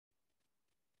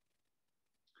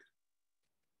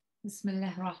بسم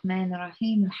الله الرحمن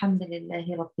الرحيم الحمد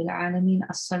لله رب العالمين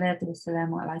الصلاة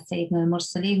والسلام على سيدنا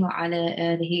المرسلين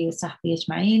وعلى آله وصحبه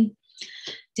أجمعين.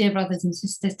 Dear brothers and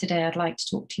sisters, today I'd like to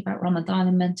talk to you about Ramadan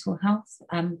and mental health,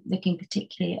 looking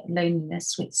particularly at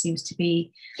loneliness, which seems to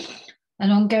be an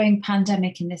ongoing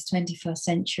pandemic in this 21st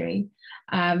century,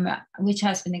 which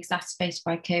has been exacerbated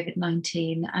by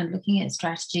COVID-19, and looking at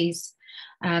strategies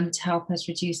to help us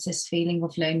reduce this feeling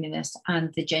of loneliness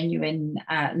and the genuine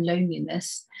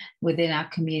loneliness within our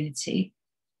community.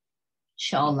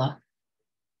 Inshallah.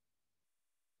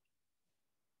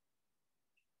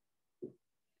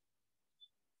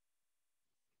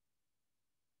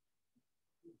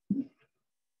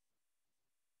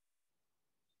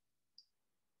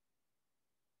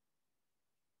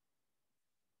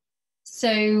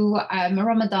 So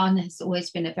Ramadan has always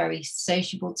been a very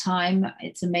sociable time.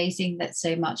 It's amazing that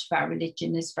so much of our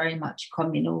religion is very much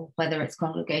communal, whether it's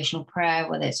congregational prayer,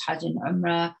 whether it's Hajj and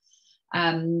Umrah,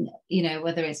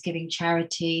 whether it's giving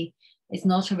charity. It's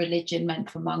not a religion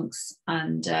meant for monks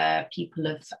and people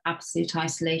of absolute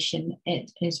isolation.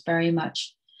 It is very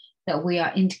much that we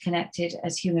are interconnected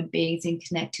as human beings,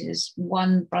 interconnected as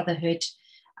one brotherhood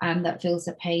that feels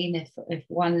the pain. If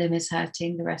one limb is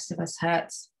hurting, the rest of us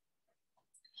hurts.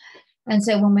 And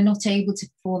so when we're not able to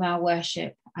perform our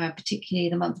worship, particularly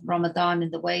the month of Ramadan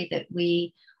in the way that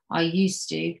we are used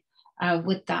to,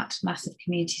 with that massive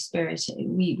community spirit,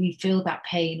 we feel that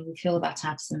pain, we feel that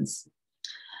absence.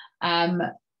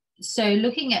 So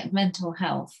looking at mental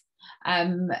health,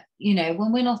 when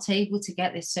we're not able to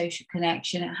get this social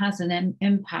connection, it has an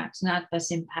adverse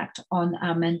impact on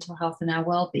our mental health and our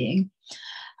well-being.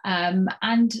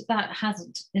 And that has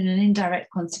an indirect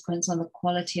consequence on the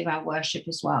quality of our worship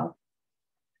as well.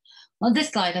 On this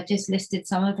slide, I've just listed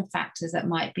some of the factors that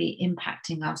might be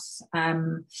impacting us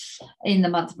in the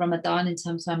month of Ramadan in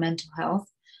terms of our mental health.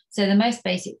 So the most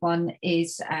basic one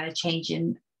is a change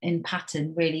in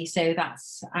pattern, really. So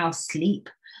that's our sleep.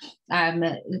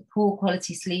 Poor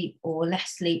quality sleep or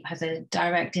less sleep has a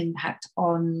direct impact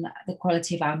on the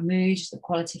quality of our mood, the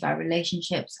quality of our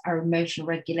relationships, our emotional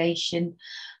regulation,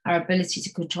 our ability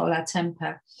to control our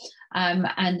temper.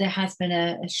 And there has been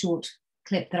a short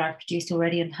clip that I've produced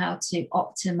already on how to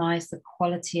optimize the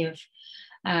quality of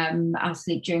our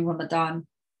sleep during Ramadan.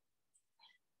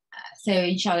 So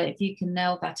inshallah, if you can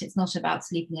nail that, it's not about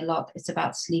sleeping a lot, it's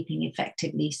about sleeping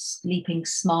effectively, sleeping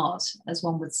smart, as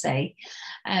one would say.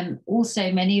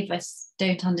 Also, many of us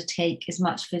don't undertake as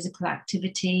much physical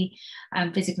activity,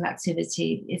 and physical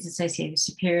activity is associated with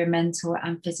superior mental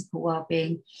and physical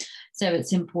well-being. So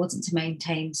it's important to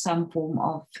maintain some form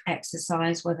of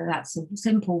exercise, whether that's a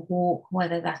simple walk,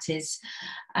 whether that is,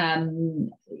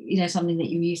 something that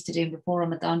you're used to doing before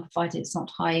Ramadan, provided it's not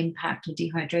high impact or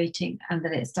dehydrating, and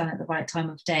that it's done at the right time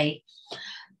of day.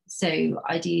 So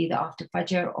ideally either after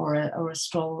Fajr or a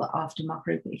stroll after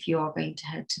Maghrib if you are going to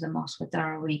head to the mosque for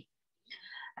Tarawih.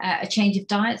 A change of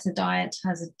diet. So diet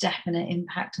has a definite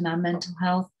impact on our mental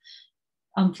health.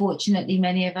 Unfortunately,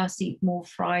 many of us eat more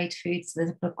fried foods,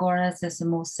 the pakoras, the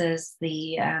samosas,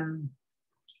 the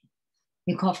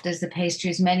koftas, the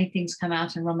pastries. Many things come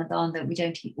out in Ramadan that we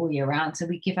don't eat all year round. So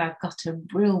we give our gut a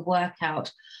real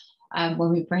workout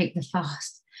when we break the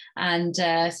fast. And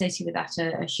associated with that,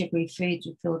 a sugary food,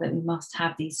 we feel that we must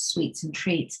have these sweets and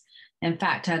treats. In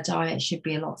fact, our diet should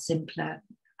be a lot simpler.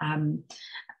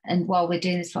 And while we're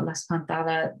doing this for Allah subhanahu wa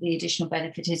ta'ala, the additional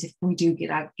benefit is if we do give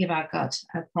our gut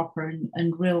a proper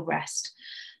and real rest.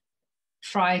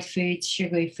 Fried foods,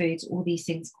 sugary foods, all these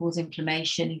things cause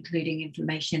inflammation, including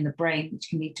inflammation in the brain, which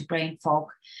can lead to brain fog,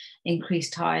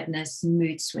 increased tiredness,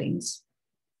 mood swings.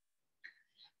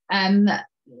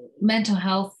 Mental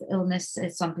health illness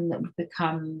is something that we've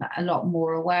become a lot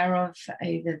more aware of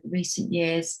over recent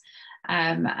years.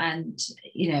 And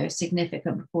a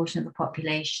significant proportion of the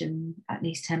population, at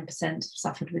least 10%, have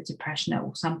suffered with depression at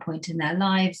some point in their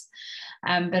lives.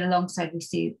 But alongside we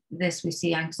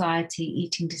see anxiety,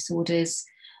 eating disorders,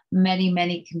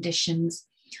 many conditions.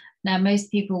 Now, most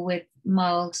people with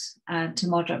mild to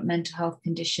moderate mental health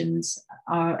conditions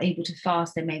are able to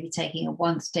fast. They may be taking a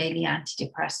once daily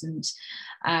antidepressant,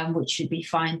 which should be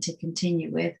fine to continue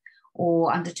with,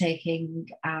 or undertaking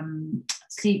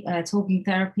talking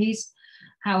therapies.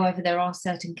 However, there are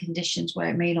certain conditions where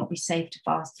it may not be safe to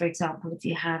fast. For example, if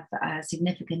you have a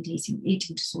significant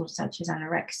eating disorder such as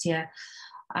anorexia,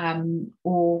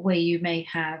 or where you may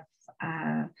have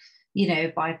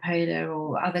bipolar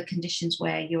or other conditions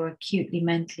where you're acutely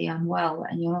mentally unwell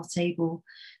and you're not able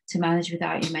to manage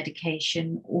without your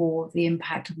medication, or the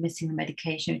impact of missing the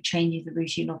medication or changing the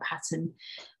routine or pattern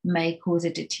may cause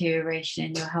a deterioration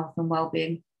in your health and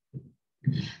well-being.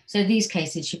 So these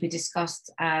cases should be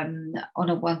discussed on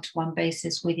a one-to-one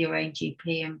basis with your own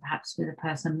GP and perhaps with a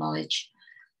person of knowledge.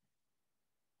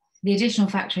 The additional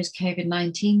factor is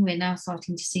COVID-19. We're now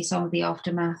starting to see some of the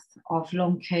aftermath of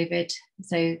long COVID,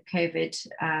 so COVID,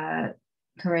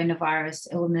 coronavirus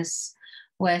illness,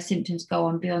 where symptoms go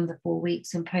on beyond the 4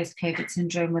 weeks, and post-COVID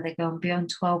syndrome, where they go on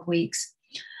beyond 12 weeks.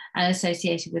 And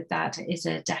associated with that is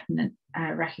a definite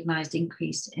recognized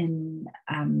increase in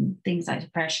things like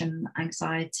depression,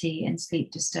 anxiety, and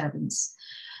sleep disturbance,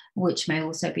 which may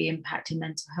also be impacting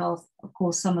mental health. Of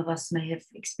course, some of us may have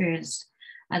experienced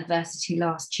adversity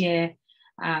last year,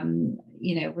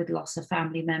 with loss of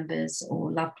family members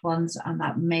or loved ones, and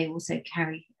that may also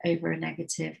carry over a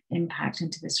negative impact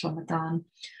into this Ramadan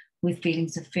with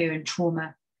feelings of fear and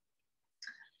trauma.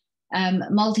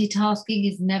 Multitasking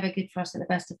is never good for us at the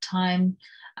best of time.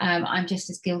 I'm just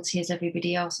as guilty as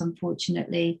everybody else,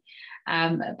 unfortunately,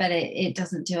 but it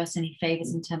doesn't do us any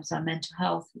favors in terms of our mental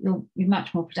health. You'll be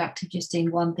much more productive just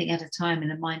doing one thing at a time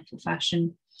in a mindful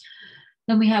fashion.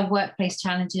 Then we have workplace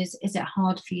challenges. Is it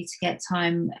hard for you to get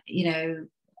time,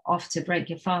 off to break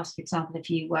your fast? For example, if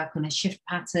you work on a shift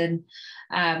pattern,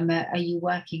 are you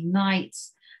working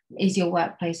nights? Is your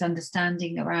workplace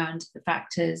understanding around the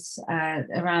factors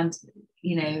around,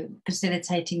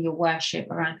 facilitating your worship,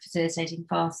 around facilitating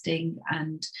fasting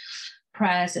and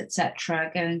prayers, etc.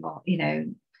 going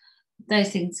on,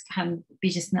 those things can be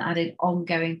just an added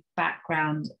ongoing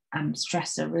background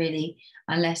stressor, really,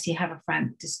 unless you have a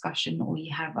frank discussion or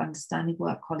you have understanding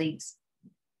work colleagues.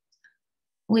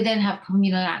 We then have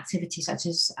communal activities such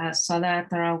as Salah,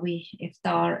 Tarawih,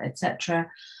 Iftar, etc.,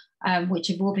 which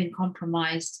have all been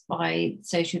compromised by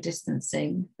social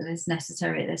distancing that is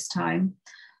necessary at this time.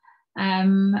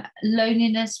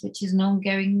 Loneliness, which is an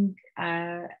ongoing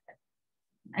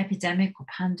epidemic or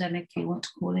pandemic, if you want to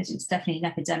call it. It's definitely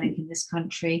an epidemic in this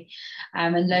country.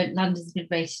 And London's been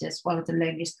rated as one of the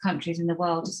loneliest countries in the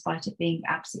world, despite it being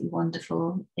absolutely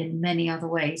wonderful in many other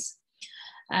ways.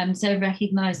 So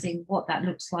recognizing what that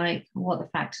looks like, what the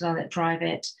factors are that drive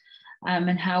it,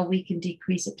 and how we can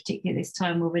decrease it, particularly at this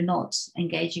time where we're not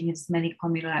engaging in as many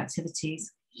communal activities,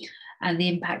 and the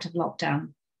impact of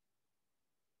lockdown.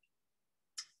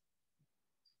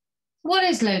 What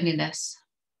is loneliness?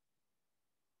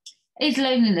 Is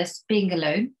loneliness being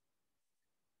alone?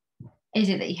 Is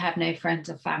it that you have no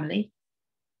friends or family?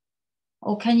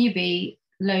 Or can you be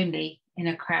lonely in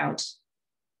a crowd?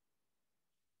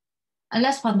 Allah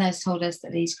subhanahu wa ta'ala has told us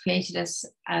that He's created us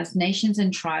as nations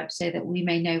and tribes so that we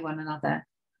may know one another.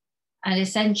 And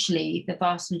essentially, the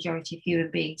vast majority of human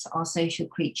beings are social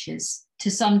creatures to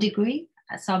some degree,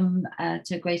 some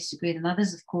to a greater degree than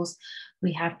others. Of course,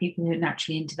 we have people who are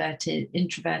naturally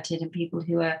introverted and people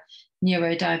who are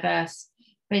neurodiverse,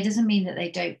 but it doesn't mean that they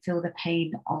don't feel the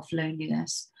pain of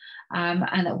loneliness,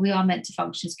 and that we are meant to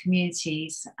function as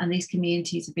communities, and these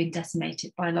communities have been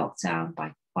decimated by lockdown,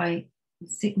 by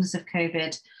sickness of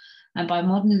COVID, and by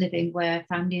modern living where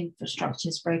family infrastructure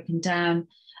is broken down,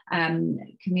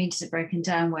 communities are broken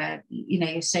down, where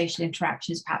your social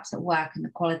interactions perhaps at work and the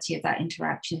quality of that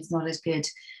interaction is not as good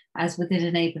as within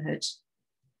a neighborhood.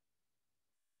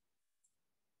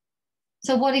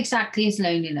 So what exactly is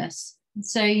loneliness?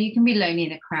 So you can be lonely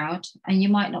in a crowd and you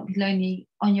might not be lonely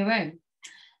on your own.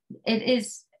 It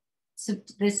is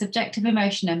the subjective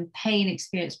emotion and pain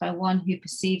experienced by one who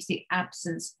perceives the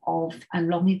absence of and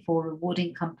longing for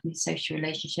rewarding company social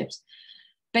relationships.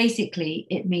 Basically,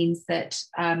 it means that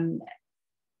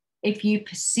if you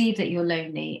perceive that you're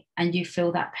lonely and you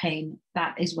feel that pain,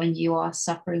 that is when you are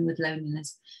suffering with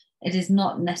loneliness. It is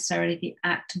not necessarily the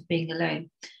act of being alone.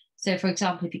 So, for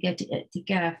example, if you go to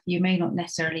Gulf, you may not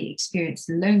necessarily experience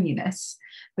loneliness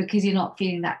because you're not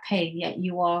feeling that pain, yet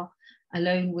you are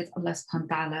alone with Allah subhanahu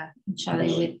wa ta'ala, inshallah,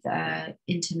 with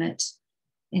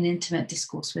intimate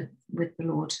discourse with the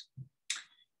Lord.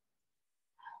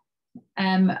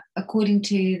 According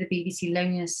to the BBC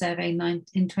Loneliness Survey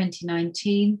in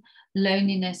 2019,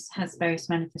 loneliness has various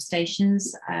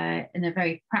manifestations in a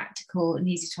very practical and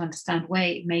easy to understand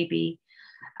way. It may be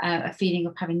a feeling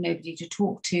of having nobody to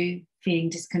talk to, feeling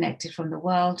disconnected from the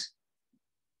world,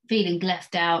 feeling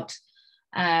left out,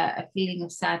 a feeling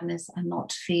of sadness and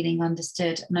not feeling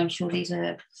understood. And I'm sure these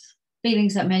are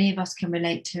feelings that many of us can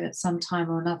relate to at some time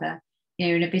or another.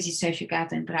 You're in a busy social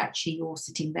gathering, but actually you're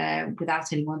sitting there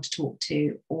without anyone to talk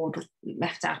to, or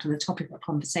left out of the topic of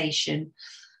conversation,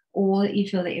 or you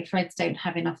feel that your friends don't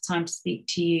have enough time to speak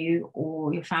to you,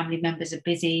 or your family members are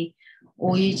busy,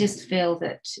 or you just feel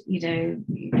that you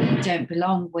don't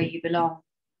belong where you belong.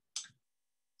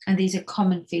 And these are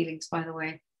common feelings, by the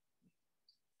way,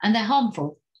 and they're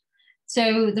harmful.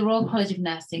 So the Royal College of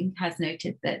Nursing has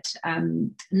noted that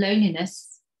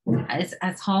loneliness is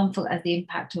as harmful as the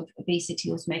impact of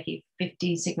obesity or smoking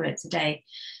 15 cigarettes a day.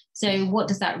 So what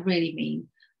does that really mean?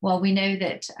 Well, we know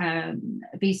that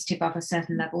obesity above a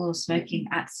certain level or smoking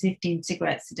at 15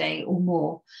 cigarettes a day or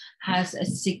more has a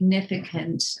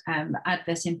significant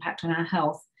adverse impact on our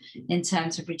health in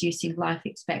terms of reducing life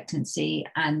expectancy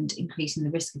and increasing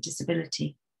the risk of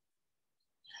disability.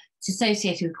 It's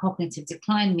associated with cognitive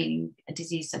decline, meaning a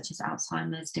disease such as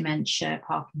Alzheimer's, dementia,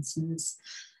 Parkinson's,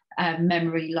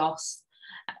 memory loss.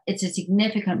 It's a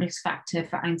significant risk factor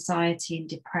for anxiety and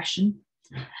depression.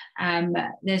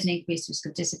 There's an increased risk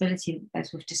of disability,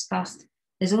 as we've discussed.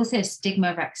 There's also a stigma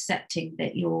of accepting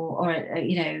that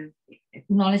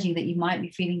acknowledging that you might be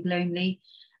feeling lonely.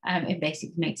 It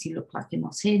basically makes you look like you're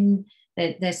not in.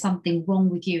 There's something wrong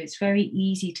with you. It's very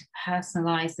easy to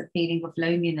personalize the feeling of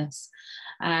loneliness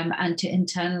and to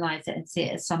internalize it and see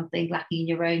it as something lacking in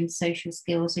your own social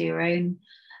skills or your own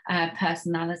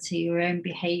personality, your own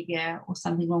behavior, or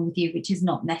something wrong with you, which is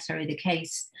not necessarily the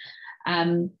case.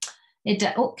 It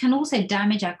can also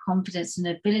damage our confidence and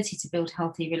ability to build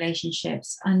healthy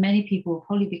relationships. And many people will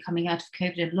probably be coming out of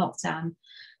COVID and lockdown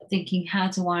thinking, how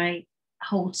do I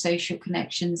hold social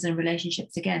connections and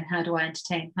relationships again? How do I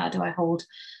entertain? How do I hold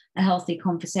a healthy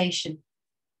conversation?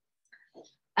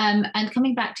 And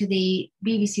coming back to the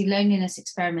BBC loneliness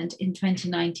experiment in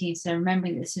 2019, so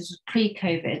remembering this is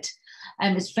pre-COVID,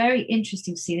 it's very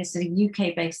interesting to see this is a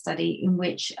UK-based study in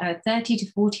which 30 to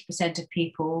 40% of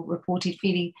people reported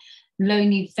feeling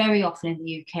lonely very often in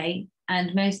the UK,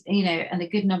 and and a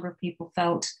good number of people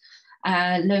felt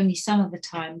lonely some of the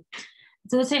time.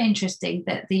 It's also interesting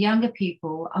that the younger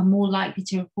people are more likely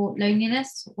to report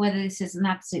loneliness, whether this is an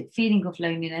absolute feeling of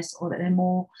loneliness or that they're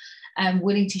more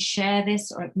willing to share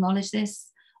this or acknowledge this,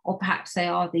 or perhaps they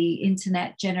are the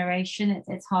internet generation.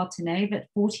 It's hard to know, but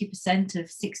 40% of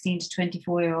 16 to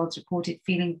 24-year-olds reported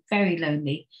feeling very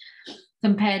lonely,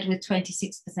 compared with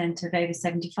 26% of over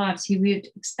 75s who we would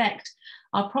expect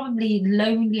are probably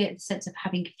lonely in the sense of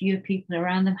having fewer people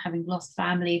around them, having lost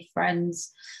family,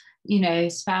 friends,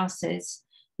 spouses,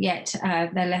 yet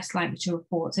they're less likely to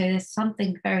report. So there's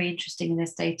something very interesting in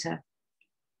this data.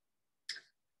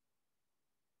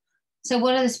 So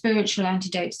what are the spiritual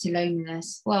antidotes to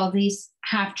loneliness? Well, these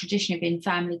have traditionally been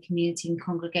family, community, and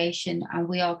congregation, and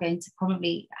we are going to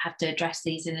probably have to address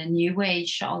these in a new way,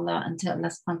 inshallah, until Allah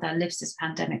subhanahu wa ta'ala lifts this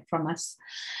pandemic from us.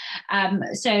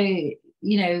 We've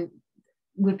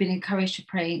been encouraged to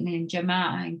pray in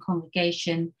jama'ah, in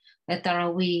congregation. That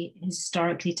Tarawih has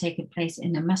historically taken place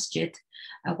in a masjid,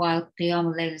 while Qiyam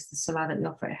al-Layl is the salah that we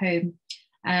offer at home.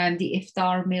 The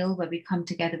iftar meal, where we come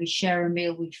together, we share a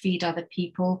meal, we feed other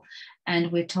people,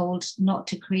 and we're told not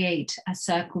to create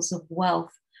circles of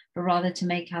wealth, but rather to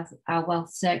make our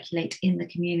wealth circulate in the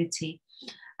community.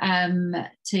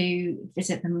 To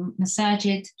visit the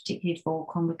masajid, particularly for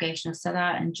congregational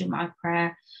salah and Jum'ah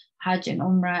prayer, Hajj and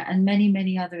Umrah, and many,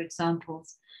 many other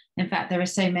examples. In fact, there are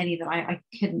so many that I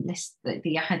couldn't list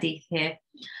the hadith here.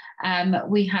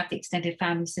 We have the extended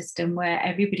family system where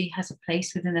everybody has a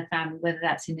place within the family, whether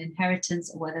that's in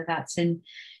inheritance or whether that's in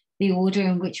the order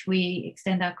in which we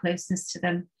extend our closeness to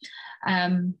them.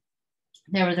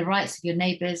 There are the rights of your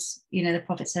neighbours. The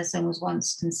Prophet was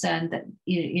once concerned that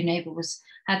your neighbour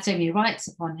had so many rights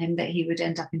upon him that he would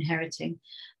end up inheriting.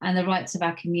 And the rights of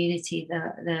our community,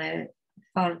 the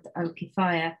Fard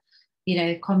al-Kifaya,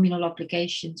 communal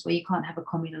obligations, where you can't have a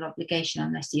communal obligation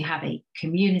unless you have a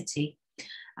community.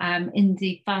 In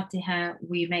the Fatiha,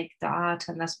 we make dua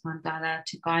to Allah subhanahu wa ta'ala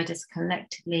to guide us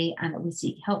collectively and that we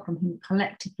seek help from him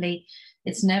collectively.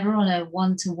 It's never on a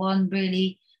one-to-one,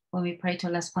 really. When we pray to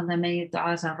Allah subhanahu wa ta'ala, many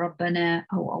du'as are Rabbana,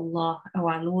 oh Allah, oh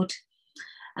our Lord.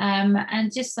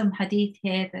 And just some hadith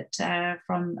here that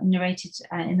from narrated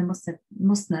in the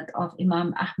Musnad of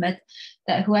Imam Ahmad,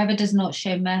 that whoever does not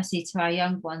show mercy to our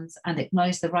young ones and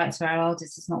acknowledge the rights of our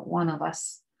elders is not one of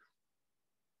us.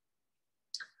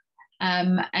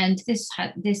 And this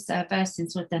verse in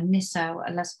Surah An-Nisa,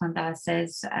 Allah subhanahu wa ta'ala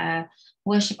says,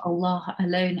 worship Allah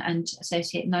alone and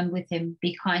associate none with him.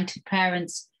 Be kind to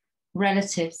parents,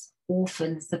 relatives,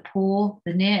 orphans, the poor,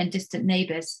 the near and distant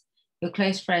neighbours, your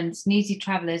close friends, needy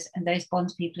travellers, and those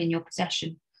bondspeople in your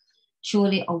possession.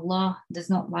 Surely Allah does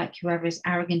not like whoever is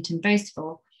arrogant and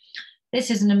boastful.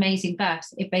 This is an amazing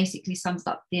verse. It basically sums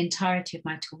up the entirety of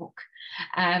my talk,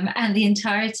 and the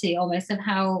entirety almost of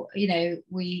how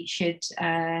we should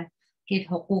give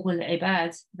huquq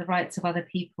al-ibad, the rights of other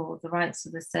people, the rights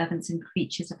of the servants and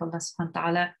creatures of Allah subhanahu wa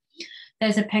ta'ala.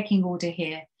 There's a pecking order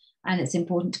here, and it's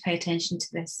important to pay attention to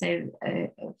this. So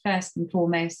first and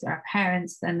foremost, our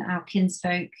parents, then our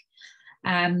kinsfolk,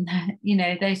 You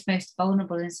know, those most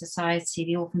vulnerable in society,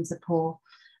 the orphans, the poor,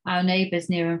 our neighbours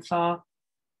near and far,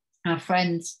 our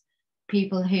friends,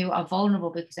 people who are vulnerable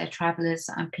because they're travellers,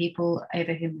 and people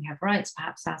over whom we have rights,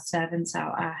 perhaps our servants,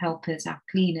 our helpers, our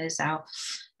cleaners, our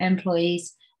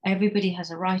employees. Everybody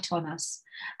has a right on us.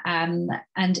 And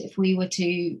if we were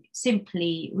to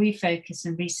simply refocus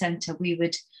and recenter, we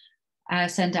would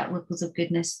send out ripples of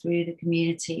goodness through the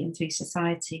community and through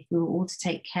society. If we were all to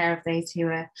take care of those who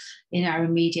are in our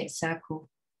immediate circle.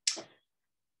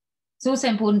 It's also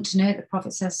important to note the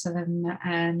Prophet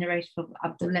narrated from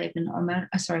Abdullah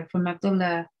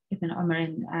ibn Umar,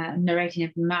 narrating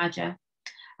Ibn Majah.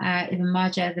 Ibn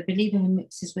Majah, the believer who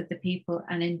mixes with the people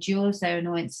and endures their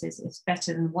annoyances is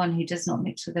better than one who does not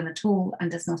mix with them at all and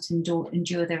does not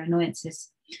endure their annoyances.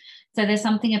 So there's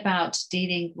something about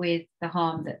dealing with the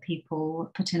harm that people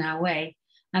put in our way,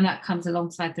 and that comes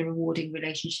alongside the rewarding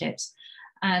relationships.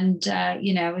 And,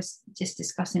 you know, I was just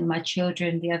discussing with my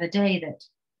children the other day that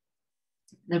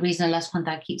the reason Allah subhanahu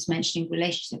wa ta'ala keeps mentioning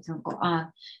relationships in the Quran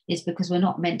is because we're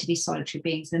not meant to be solitary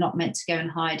beings. We're not meant to go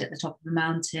and hide at the top of a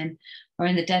mountain or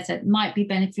in the desert. It might be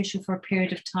beneficial for a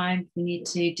period of time. We need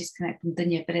to disconnect from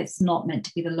dunya, but it's not meant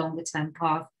to be the longer term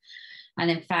path. And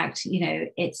in fact, you know,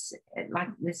 it's like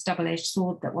this double-edged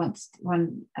sword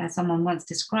that someone once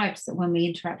described, that when we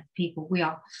interact with people, we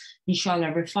are,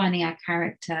 inshallah, refining our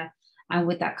character. And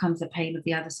with that comes the pain of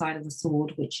the other side of the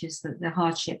sword, which is the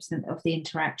hardships of the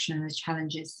interaction and the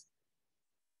challenges.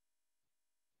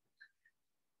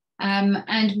 And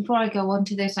before I go on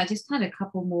to this, I just had a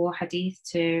couple more hadith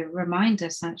to remind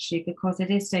us, actually, because it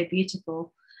is so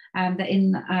beautiful. That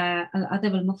in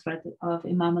Al-Adab al-Mufrad of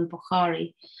Imam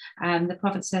al-Bukhari, the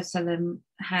Prophet ﷺ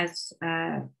has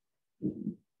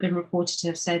been reported to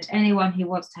have said, anyone who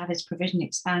wants to have his provision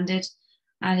expanded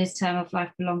and his term of life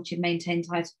prolonged should maintain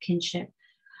ties of kinship.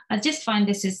 I just find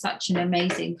this is such an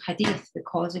amazing hadith,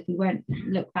 because if we won't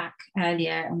look back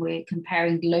earlier and we're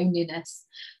comparing loneliness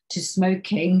to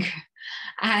smoking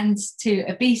and to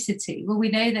obesity, well, we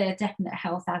know there are definite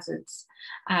health hazards.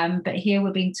 But here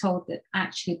we're being told that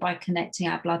actually by connecting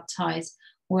our blood ties,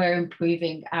 we're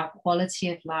improving our quality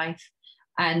of life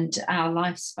and our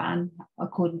lifespan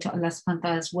according to Allah subhanahu wa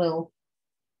ta'ala's will.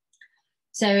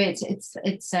 So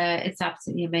it's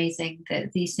absolutely amazing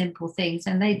that these simple things,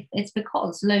 and it's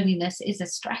because loneliness is a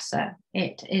stressor.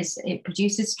 It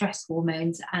produces stress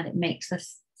hormones and it makes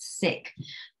us sick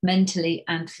mentally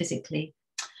and physically.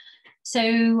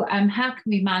 So how can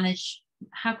we manage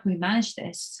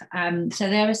this? So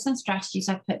there are some strategies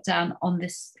I've put down on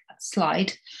this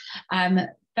slide.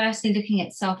 Firstly, looking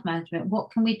at self-management.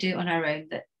 What can we do on our own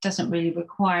that doesn't really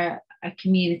require a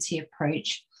community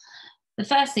approach? The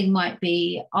first thing might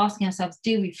be asking ourselves,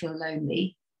 do we feel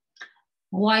lonely?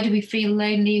 Why do we feel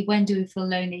lonely? When do we feel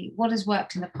lonely? What has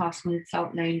worked in the past when we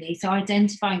felt lonely? So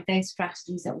identifying those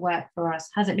strategies that work for us.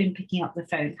 Has it been picking up the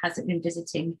phone? Has it been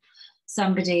visiting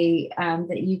somebody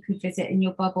that you could visit in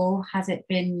your bubble? Has it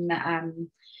been,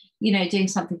 doing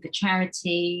something for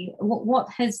charity? What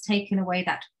has taken away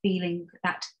that feeling,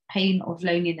 that pain of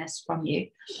loneliness from you?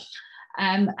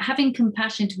 Having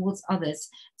compassion towards others.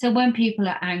 So when people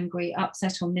are angry,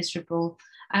 upset, or miserable,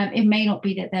 it may not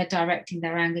be that they're directing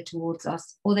their anger towards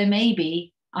us, or they may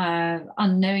be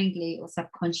unknowingly or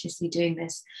subconsciously doing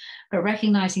this, but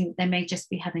recognizing that they may just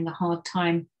be having a hard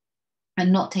time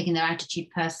and not taking their attitude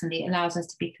personally allows us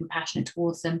to be compassionate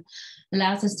towards them,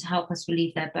 allows us to help us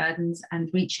relieve their burdens and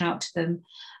reach out to them,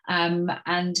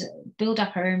 and build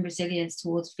up our own resilience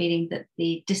towards feeling that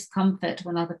the discomfort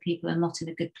when other people are not in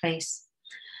a good place.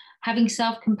 Having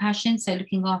self-compassion, so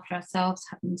looking after ourselves,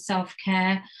 having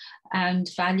self-care and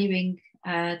valuing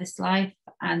this life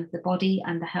and the body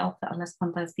and the health that Allah subhanahu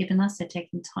wa ta'ala has given us, so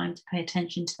taking time to pay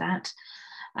attention to that.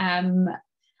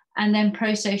 And then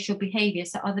pro-social behaviour.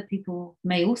 So other people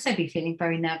may also be feeling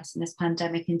very nervous in this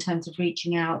pandemic in terms of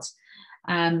reaching out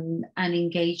and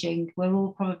engaging. We're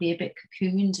all probably a bit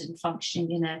cocooned and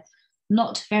functioning in a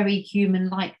not very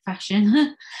human-like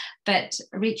fashion, but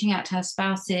reaching out to our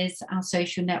spouses, our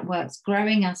social networks,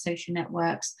 growing our social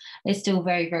networks is still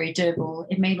very, very doable.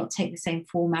 It may not take the same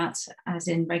format as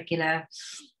in regular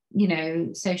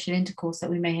social intercourse that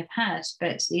we may have had,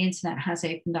 but the internet has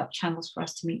opened up channels for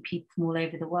us to meet people from all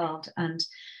over the world. And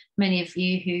many of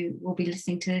you who will be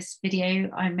listening to this video,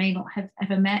 I may not have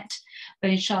ever met,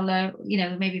 but inshallah, we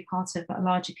may be part of a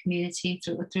larger community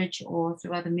through Uthridge or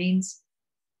through other means.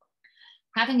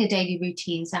 Having a daily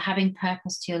routine, so having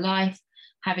purpose to your life,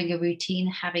 having a routine,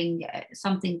 having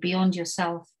something beyond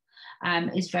yourself,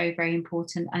 is very, very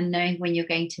important. And knowing when you're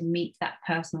going to meet that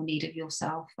personal need of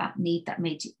yourself, that need that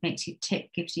makes you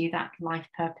tick, gives you that life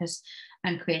purpose,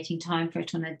 and creating time for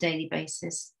it on a daily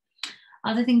basis.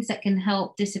 Other things that can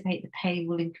help dissipate the pain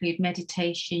will include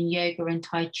meditation, yoga, and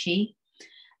Tai Chi.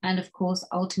 And of course,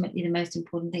 ultimately, the most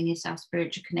important thing is our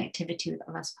spiritual connectivity with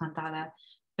Allah subhanahu wa ta'ala.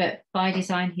 But by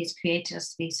design, He's created us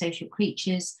to be social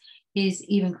creatures. He's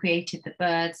even created the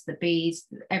birds, the bees,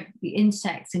 the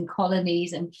insects in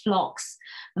colonies and flocks.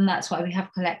 And that's why we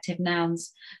have collective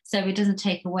nouns. So it doesn't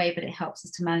take away, but it helps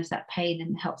us to manage that pain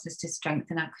and helps us to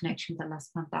strengthen our connection with Allah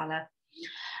subhanahu wa ta'ala.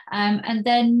 And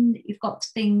then you've got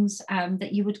things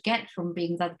that you would get from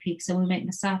being with other people. So we make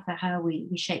masafa, how we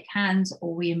shake hands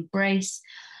or we embrace.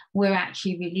 We're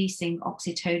actually releasing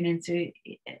oxytocin,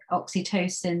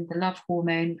 the love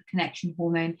hormone, connection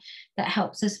hormone, that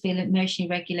helps us feel emotionally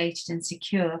regulated and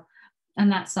secure.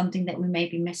 And that's something that we may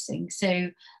be missing.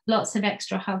 So lots of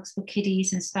extra hugs for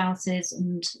kiddies and spouses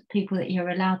and people that you're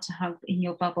allowed to hug in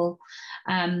your bubble,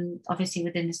 obviously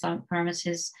within Islamic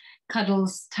parameters,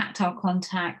 cuddles, tactile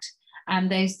contact, and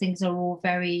those things are all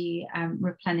very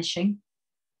replenishing.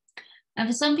 And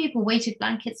for some people, weighted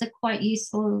blankets are quite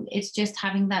useful. It's just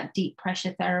having that deep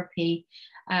pressure therapy,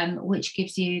 which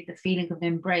gives you the feeling of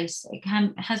embrace. It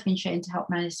has been shown to help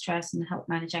manage stress and help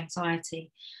manage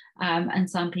anxiety. And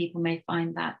some people may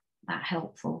find that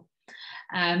helpful.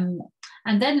 And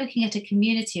then looking at a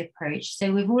community approach.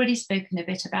 So we've already spoken a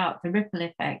bit about the ripple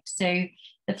effect. So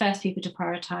the first people to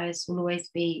prioritize will always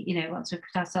be, once we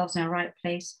put ourselves in the right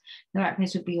place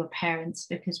would be your parents,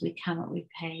 because we cannot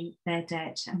repay their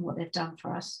debt and what they've done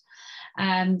for us.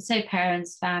 So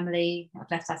parents, family,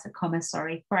 I've left that a comma,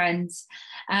 sorry, friends,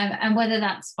 and whether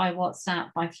that's by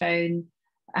WhatsApp, by phone,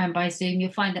 and by Zoom,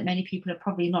 you'll find that many people are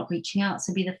probably not reaching out.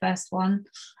 So be the first one,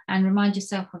 and remind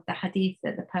yourself of the hadith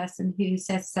that the person who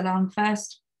says salam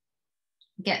first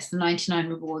gets the 99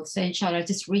 rewards. So inshallah,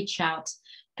 just reach out,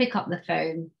 pick up the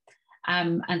phone,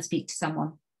 and speak to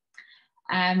someone.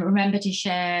 Remember to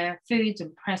share food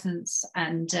and presents,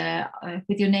 and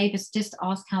with your neighbours, just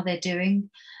ask how they're doing.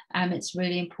 It's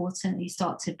really important you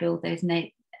start to build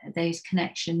those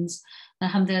connections.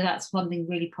 Alhamdulillah, that's something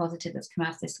really positive that's come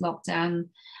out of this lockdown,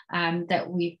 that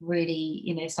we've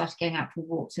really, started going out for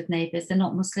walks with neighbours. They're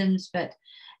not Muslims, but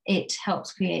it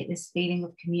helps create this feeling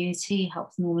of community,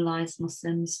 helps normalise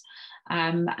Muslims,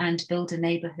 and build a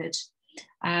neighbourhood,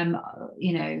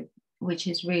 which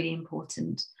is really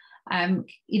important. Turn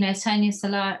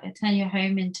your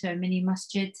home into a mini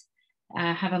masjid,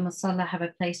 have a musalla, have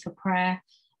a place for prayer,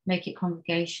 make it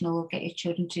congregational, get your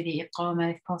children to the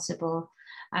iqamah if possible,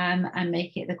 and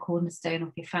make it the cornerstone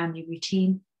of your family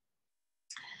routine.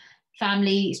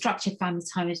 Structured family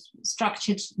time is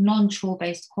structured, non-chore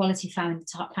based quality family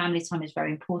time is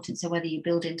very important. So whether you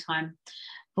build in time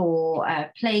for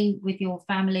play with your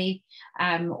family,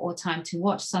 or time to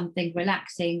watch something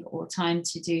relaxing, or time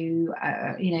to do,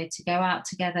 to go out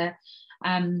together,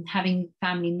 having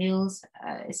family meals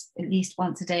at least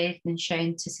once a day has been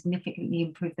shown to significantly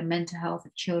improve the mental health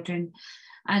of children.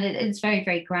 And it's very,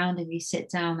 very grounding. You sit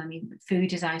down. I mean,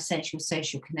 food is our essential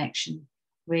social connection,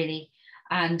 really.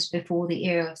 And before the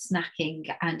era of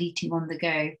snacking and eating on the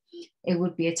go, it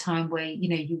would be a time where,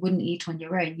 you wouldn't eat on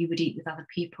your own, you would eat with other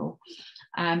people.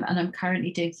 And I'm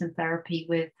currently doing some therapy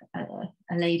with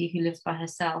a lady who lives by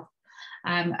herself.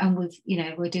 And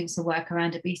we're doing some work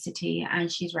around obesity,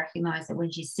 and she's recognized that when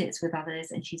she sits with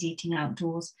others and she's eating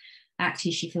outdoors,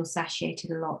 actually she feels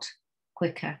satiated a lot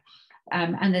quicker.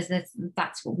 And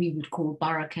that's what we would call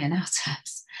barakah in our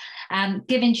terms.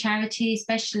 Giving charity,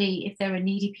 especially if there are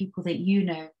needy people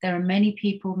that there are many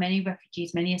people, many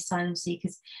refugees, many asylum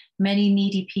seekers, many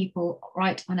needy people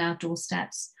right on our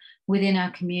doorsteps within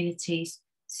our communities.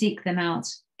 Seek them out,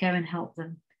 go and help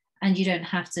them. And you don't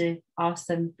have to ask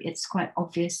them. It's quite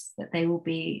obvious that they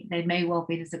may well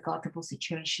be in a regardable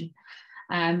situation.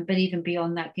 But even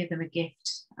beyond that, give them a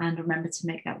gift and remember to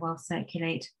make that wealth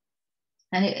circulate.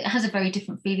 And it has a very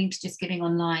different feeling to just giving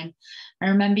online.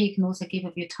 And remember, you can also give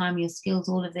of your time, your skills.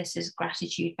 All of this is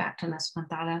gratitude back to Allah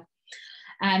subhanahu wa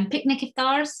ta'ala. Picnic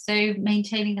iftars, so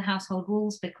maintaining the household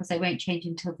rules because they won't change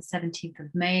until the 17th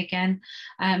of May again.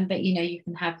 But you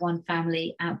can have one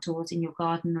family outdoors in your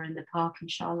garden or in the park,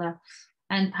 inshallah.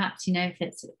 And perhaps, if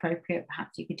it's appropriate,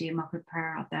 perhaps you could do a Maghrib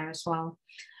prayer out there as well.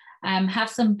 Have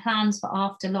some plans for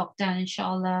after lockdown,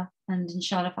 inshallah, and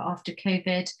inshallah for after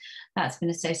COVID. That's been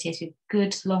associated with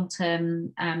good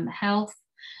long-term health.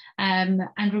 And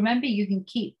remember, you can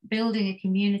keep building a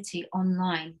community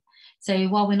online. So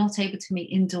while we're not able to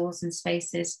meet indoors and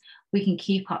spaces, we can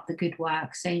keep up the good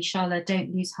work. So inshallah,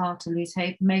 don't lose heart or lose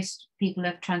hope. Most people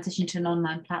have transitioned to an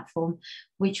online platform,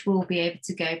 which will be able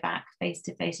to go back face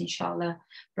to face, inshallah.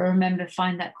 But remember,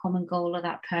 find that common goal or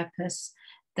that purpose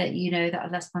that you know that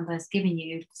Allah subhanahu wa ta'ala has given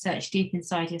you. Search deep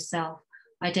inside yourself,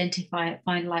 identify it,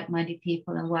 find like-minded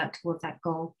people and work towards that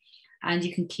goal. And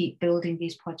you can keep building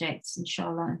these projects,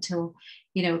 inshallah, until,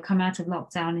 you know, come out of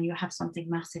lockdown and you have something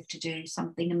massive to do,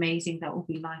 something amazing that will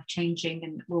be life-changing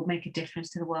and will make a difference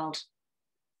to the world.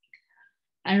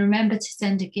 And remember to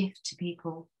send a gift to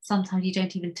people. Sometimes you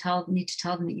don't even need to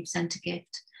tell them that you've sent a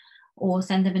gift, or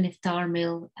send them an iftar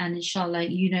meal. And inshallah,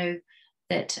 you know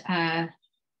that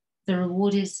the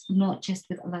reward is not just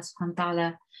with Allah subhanahu wa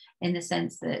ta'ala, in the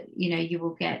sense that, you know, you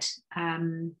will get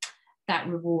that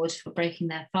reward for breaking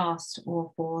their fast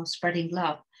or for spreading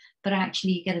love, but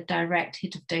actually you get a direct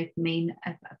hit of dopamine,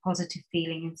 a positive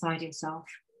feeling inside yourself.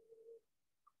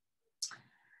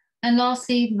 And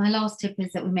lastly, my last tip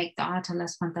is that we make dua to Allah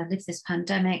subhanahu wa ta'ala lift this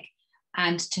pandemic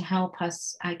and to help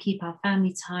us keep our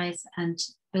family ties and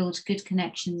build good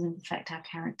connections and perfect our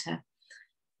character.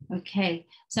 Okay,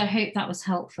 so I hope that was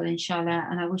helpful, inshallah,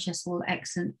 and I wish us all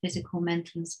excellent physical,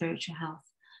 mental and spiritual health.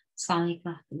 Assalamu alaikum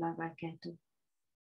wa rahmatullahi wa barakatuh.